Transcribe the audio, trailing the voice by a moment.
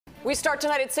We start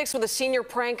tonight at 6 with a senior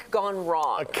prank gone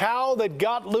wrong. A cow that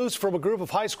got loose from a group of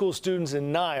high school students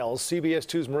in Niles. CBS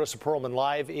 2's Marissa Perlman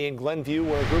live in Glenview,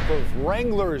 where a group of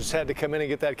wranglers had to come in and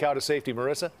get that cow to safety.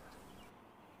 Marissa?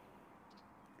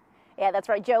 Yeah, that's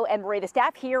right, Joe and Marie. The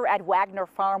staff here at Wagner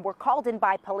Farm were called in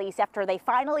by police after they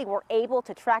finally were able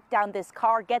to track down this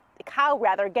cow,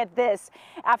 get this,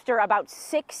 after about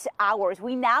 6 hours.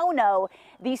 We now know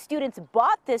these students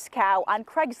bought this cow on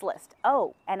Craigslist.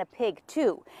 Oh, and a pig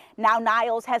too. Now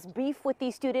Niles has beef with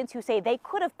these students who say they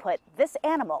could have put this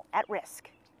animal at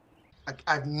risk.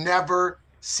 I've never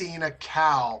seen a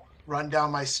cow run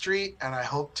down my street, and I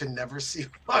hope to never see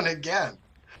one again.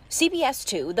 CBS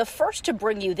 2, the first to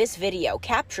bring you this video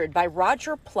captured by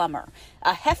Roger Plummer,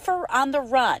 a heifer on the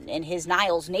run in his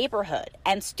Niles neighborhood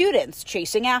and students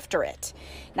chasing after it.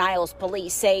 Niles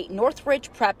police say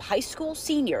Northridge Prep high school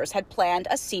seniors had planned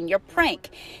a senior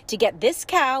prank to get this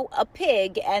cow, a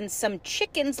pig, and some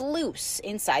chickens loose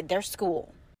inside their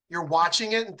school. You're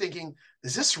watching it and thinking,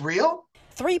 is this real?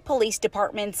 3 police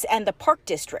departments and the Park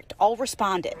District all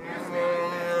responded.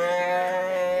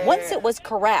 Once it was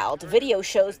corralled, video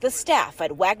shows the staff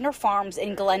at Wagner Farms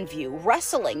in Glenview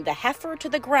wrestling the heifer to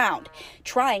the ground,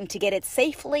 trying to get it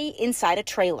safely inside a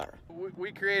trailer.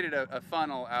 We created a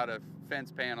funnel out of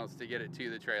fence panels to get it to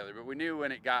the trailer, but we knew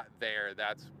when it got there,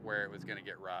 that's where it was going to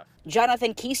get rough.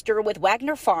 Jonathan Keister with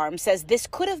Wagner Farms says this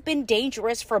could have been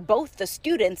dangerous for both the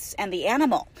students and the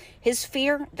animal. His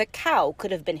fear, the cow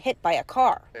could have been hit by a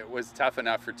car. It was tough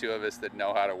enough for 2 of us that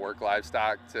know how to work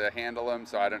livestock to handle them,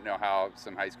 so I don't know how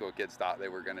some high school kids thought they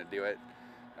were going to do it.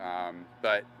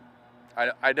 But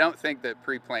I don't think that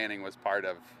pre-planning was part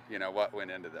of, what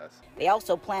went into this. They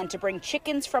also plan to bring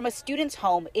chickens from a student's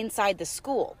home inside the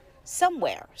school.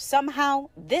 Somewhere, somehow,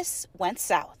 this went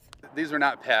south. These were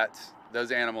not pets.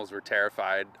 Those animals were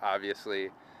terrified, obviously.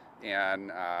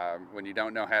 And when you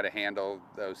don't know how to handle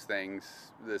those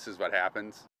things, this is what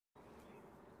happens.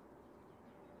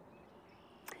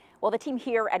 Well, the team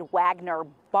here at Wagner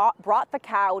brought the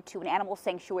cow to an animal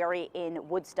sanctuary in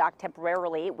Woodstock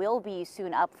temporarily. It will be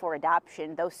soon up for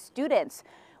adoption. Those students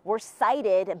were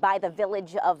cited by the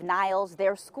village of Niles.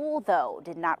 Their school, though,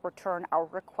 did not return our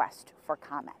request for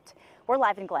comment. We're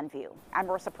live in Glenview. I'm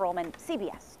Marissa Perlman,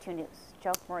 CBS 2 News.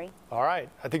 Joe, Marie. All right.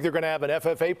 I think they're going to have an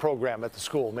FFA program at the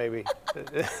school, maybe.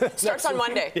 Starts on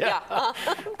Monday. Yeah.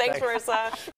 Thanks, Marissa.